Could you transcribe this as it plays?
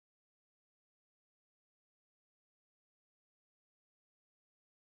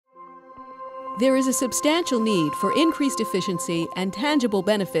There is a substantial need for increased efficiency and tangible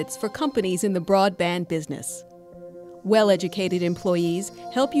benefits for companies in the broadband business. Well-educated employees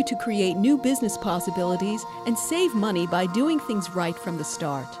help you to create new business possibilities and save money by doing things right from the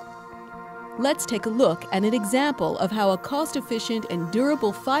start. Let's take a look at an example of how a cost-efficient and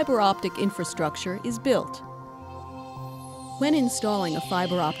durable fiber optic infrastructure is built. When installing a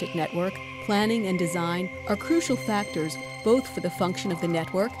fiber optic network, planning and design are crucial factors both for the function of the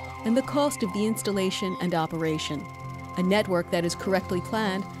network and the cost of the installation and operation. A network that is correctly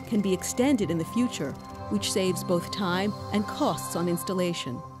planned can be extended in the future, which saves both time and costs on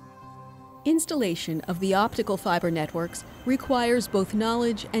installation. Installation of the optical fiber networks requires both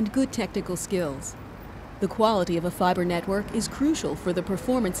knowledge and good technical skills. The quality of a fiber network is crucial for the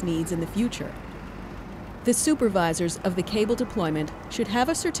performance needs in the future. The supervisors of the cable deployment should have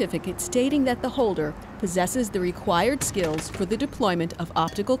a certificate stating that the holder possesses the required skills for the deployment of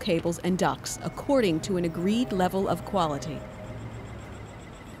optical cables and ducts according to an agreed level of quality.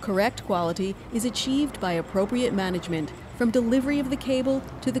 Correct quality is achieved by appropriate management from delivery of the cable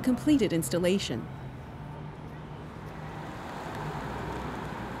to the completed installation.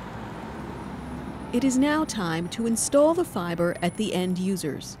 It is now time to install the fiber at the end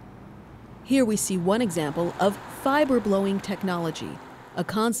users. Here we see one example of fiber blowing technology, a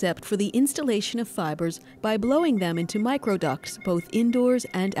concept for the installation of fibers by blowing them into microducts both indoors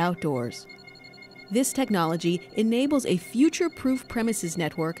and outdoors. This technology enables a future-proof premises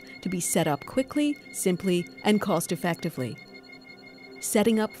network to be set up quickly, simply, and cost-effectively.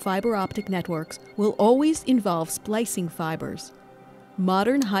 Setting up fiber optic networks will always involve splicing fibers.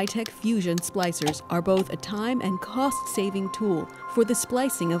 Modern high-tech fusion splicers are both a time and cost-saving tool for the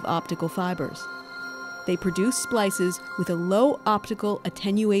splicing of optical fibers. They produce splices with a low optical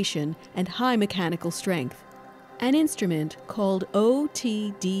attenuation and high mechanical strength. An instrument called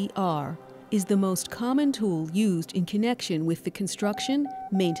OTDR is the most common tool used in connection with the construction,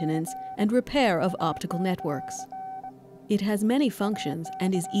 maintenance, and repair of optical networks. It has many functions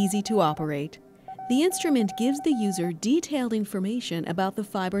and is easy to operate. The instrument gives the user detailed information about the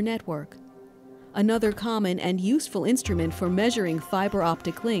fiber network. Another common and useful instrument for measuring fiber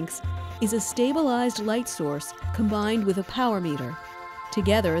optic links is a stabilized light source combined with a power meter.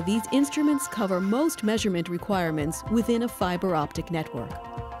 Together, these instruments cover most measurement requirements within a fiber optic network.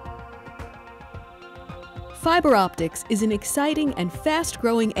 Fiber optics is an exciting and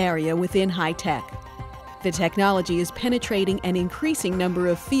fast-growing area within high tech. The technology is penetrating an increasing number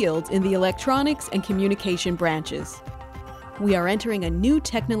of fields in the electronics and communication branches. We are entering a new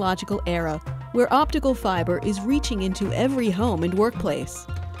technological era where optical fiber is reaching into every home and workplace.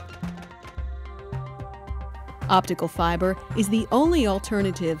 Optical fiber is the only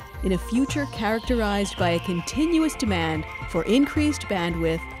alternative in a future characterized by a continuous demand for increased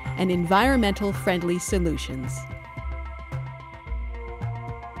bandwidth and environmental-friendly solutions.